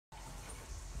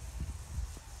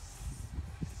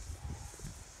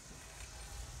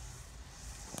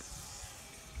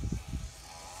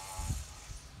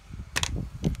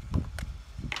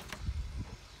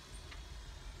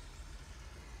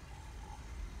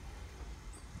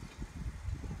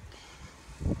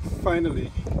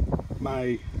Finally,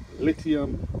 my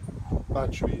lithium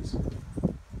batteries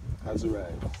has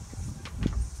arrived.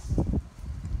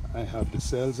 I have the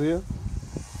cells here,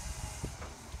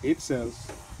 8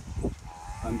 cells,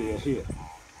 and they are here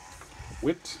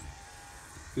with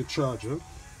the charger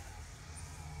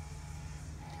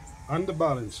and the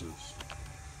balancers.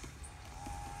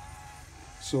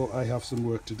 So I have some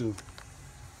work to do.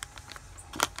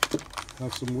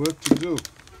 Got some work to do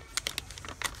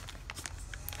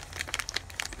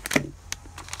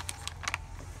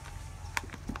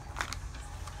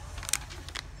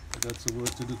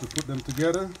to put them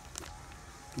together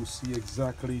to see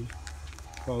exactly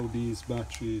how these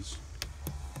batteries,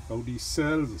 how these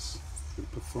cells will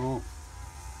perform.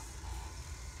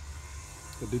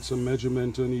 I did some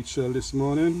measurement on each cell this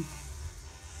morning,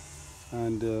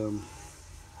 and I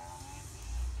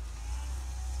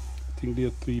think they're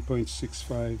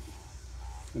 3.65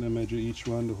 when I measure each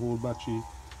one. The whole battery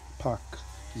pack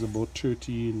is about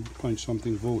 13 point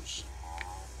something volts.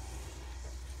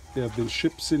 They have been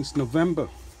shipped since November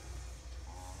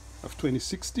of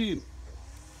 2016,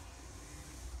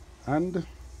 and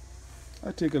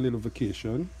I take a little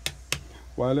vacation.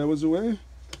 While I was away,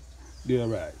 they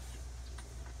arrived.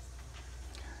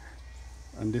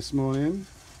 And this morning,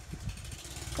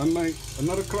 and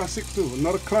another classic too,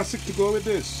 another classic to go with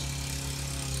this.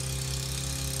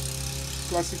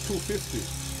 Classic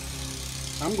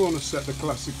 250. I'm going to set the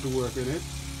classic to work in it.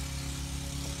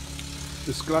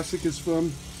 This classic is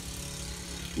from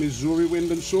Missouri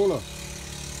Wind and Solar.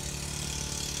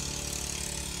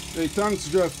 Hey, thanks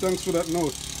Jeff, thanks for that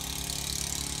note.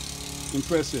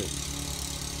 Impressive.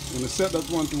 I'm going to set that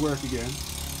one to work again.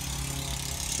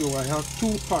 So I have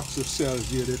 2 packs of cells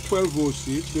here. They're 12 volts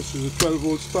each. This is a 12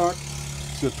 volts pack.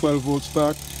 It's a 12 volts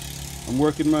pack. I'm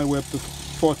working my way up to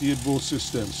 48 volt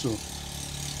system. So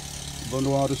I'm going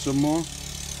to order some more.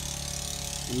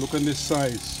 And look at this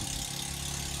size.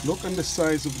 Look at the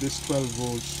size of this 12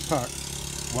 volts pack.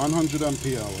 100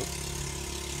 ampere hour.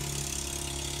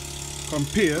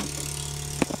 Compare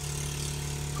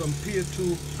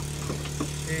to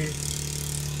a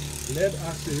lead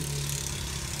acid.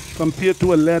 Compared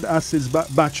to a lead acid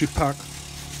battery pack,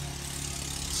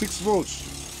 6 volts.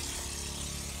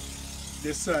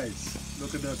 This size,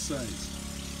 look at that size.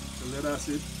 The lead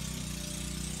acid,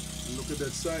 and look at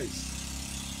that size.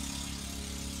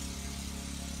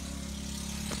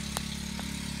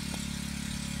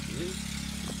 Okay.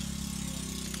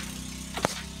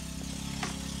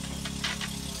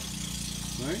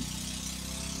 Right?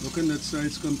 Look at that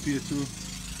size compared to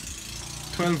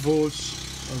 12 volts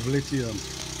of lithium.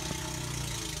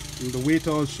 And the weight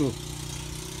also.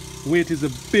 Weight is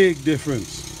a big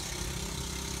difference.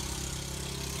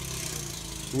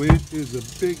 Weight is a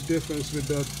big difference with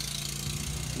that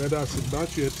lead acid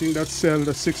battery. I think that cell,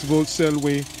 the 6 volt cell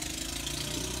weigh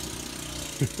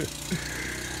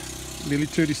nearly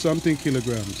 30 something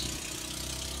kilograms.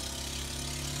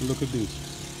 Look at this.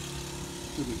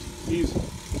 Look at this. Easy.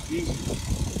 Easy.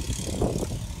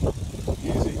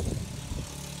 Easy.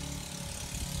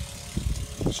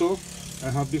 So I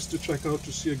have this to check out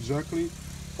to see exactly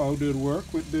how they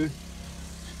work with the.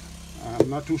 I'm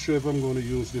not too sure if I'm going to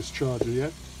use this charger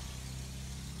yet,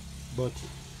 but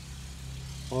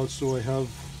also I have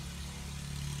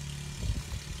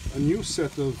a new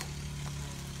set of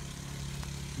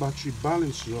battery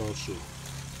balancers also.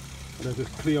 I had to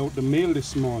clear out the mail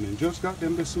this morning. Just got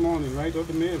them this morning, right out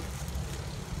the mail,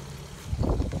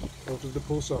 out of the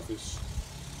post office.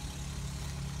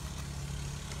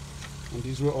 And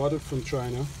these were ordered from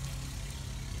China.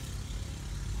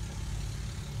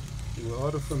 They were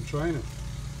ordered from China.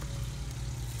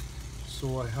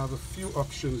 So I have a few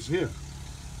options here.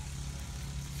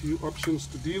 Few options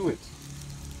to deal with.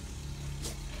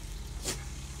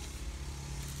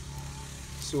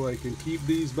 So I can keep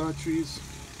these batteries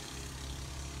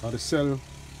or the cell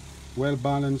well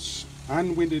balanced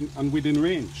and within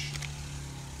range.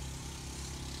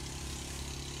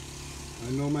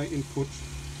 I know my input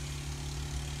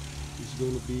is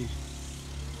going to be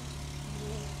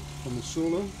from the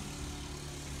solar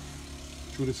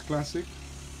through this classic,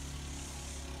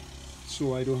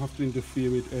 so I don't have to interfere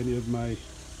with any of my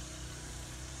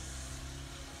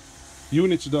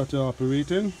units that are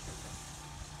operating.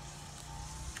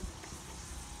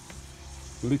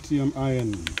 Lithium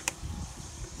ion.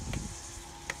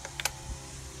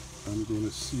 I'm going to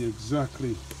see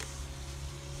exactly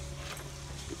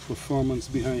the performance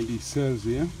behind these cells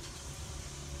here.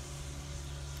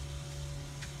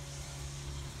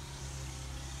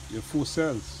 You have 4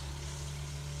 cells.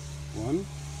 1,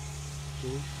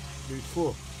 2, 3,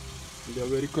 4. And they're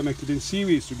already connected in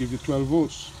series to give you 12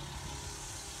 volts.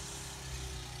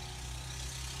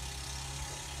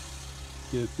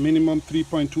 get minimum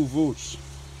 3.2 volts.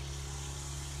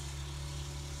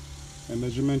 My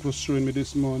measurement was showing me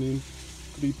this morning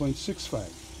 3.65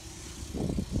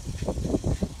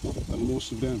 on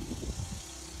most of them.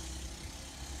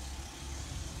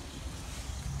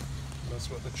 That's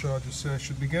what the charger says I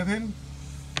should be getting.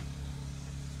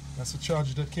 That's the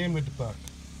charger that came with the pack.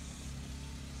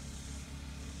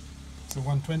 It's a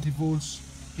 120 volts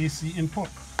AC input.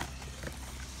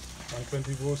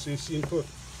 120 volts AC input.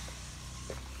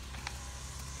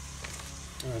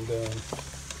 And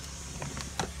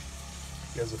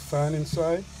there's a fan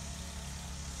inside.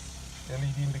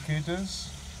 LED indicators.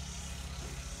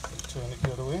 I'll turn it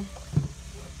the other way.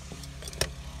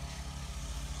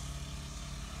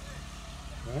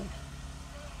 Right.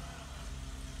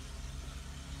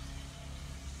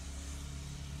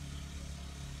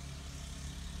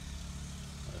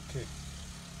 Okay.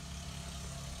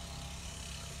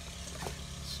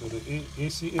 So the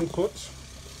AC input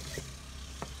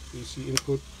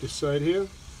this side here,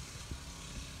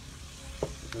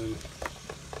 and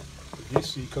the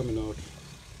DC coming out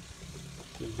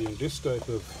will be in this type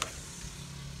of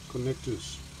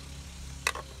connectors.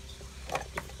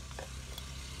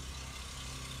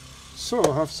 So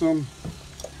I have some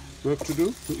work to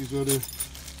do. These are the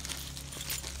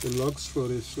lugs for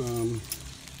this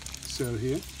cell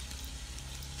here,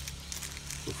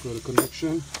 for the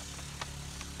connection.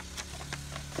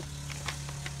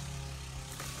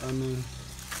 And a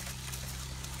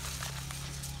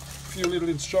few little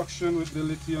instructions with the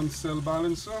lithium cell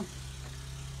balancer.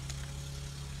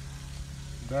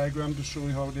 Diagram to show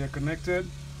you how they are connected.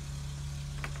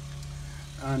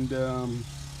 And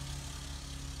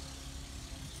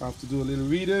I have to do a little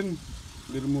reading,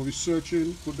 a little more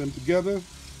researching, put them together,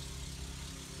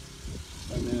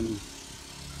 and then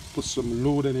put some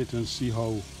load in it and see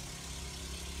how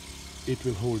it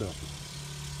will hold up.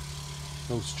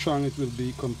 How strong it will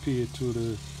be compared to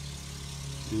the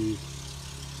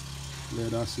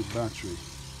lead acid battery.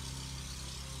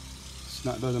 It's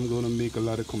not that I'm going to make a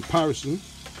lot of comparison.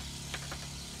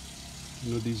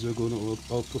 You know, these are going to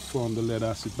outperform the lead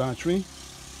acid battery.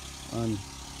 And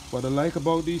what I like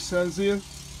about these cells here,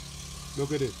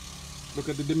 look at it. Look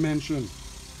at the dimension.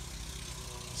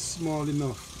 Small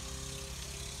enough.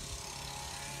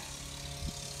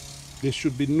 There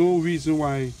should be no reason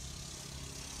why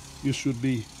you should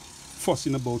be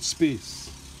fussing about space.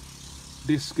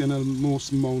 This can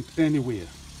almost mount anywhere.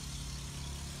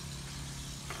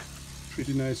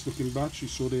 Pretty nice looking battery.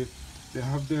 So they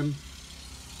have them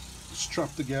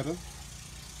strapped together.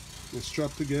 They're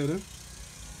strapped together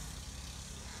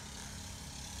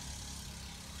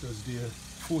because they're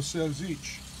 4 cells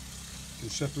each. You can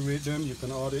separate them. You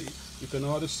can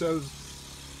order cells.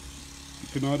 You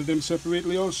can order them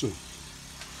separately also.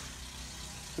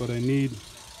 But I need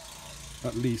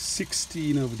at least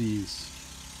 16 of these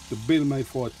to build my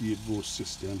 48 volt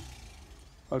system.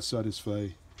 I'll satisfy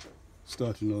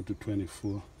starting out to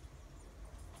 24.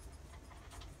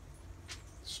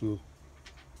 So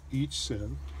each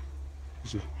cell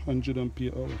is 100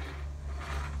 ampere hour.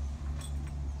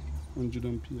 100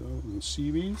 ampere hour in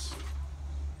series.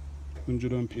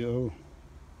 100 ampere hour.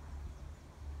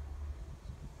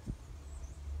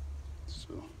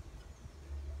 So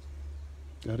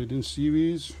got it in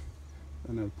series.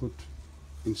 And I'll put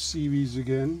in series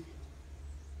again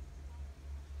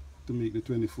to make the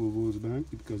 24 volts bank,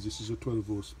 because this is a 12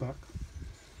 volts pack.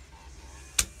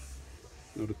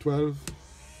 Now the 12,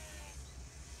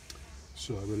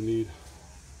 so I will need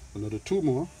another 2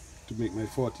 more to make my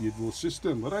 48 volt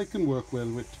system, but I can work well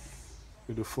with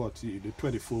the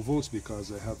 24 volts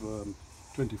because I have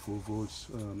 24 volts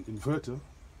inverter,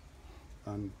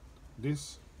 and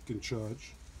this can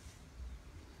charge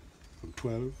from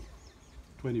 12,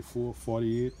 24,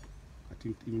 48, I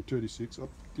think even 36, up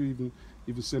to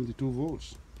even 72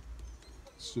 volts.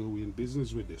 So we're in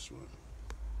business with this one.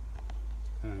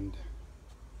 And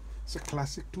it's a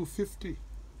classic 250.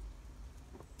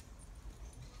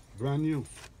 Brand new.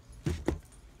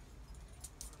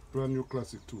 Brand new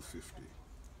classic 250.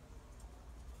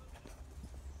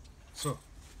 So,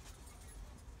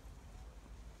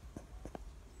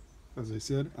 as I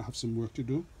said, I have some work to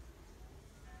do.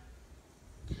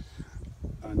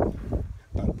 And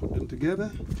I'll put them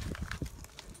together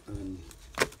and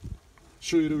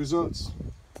show you the results.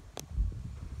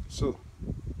 So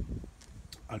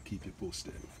I'll keep you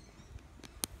posted.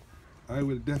 I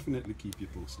will definitely keep you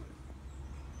posted.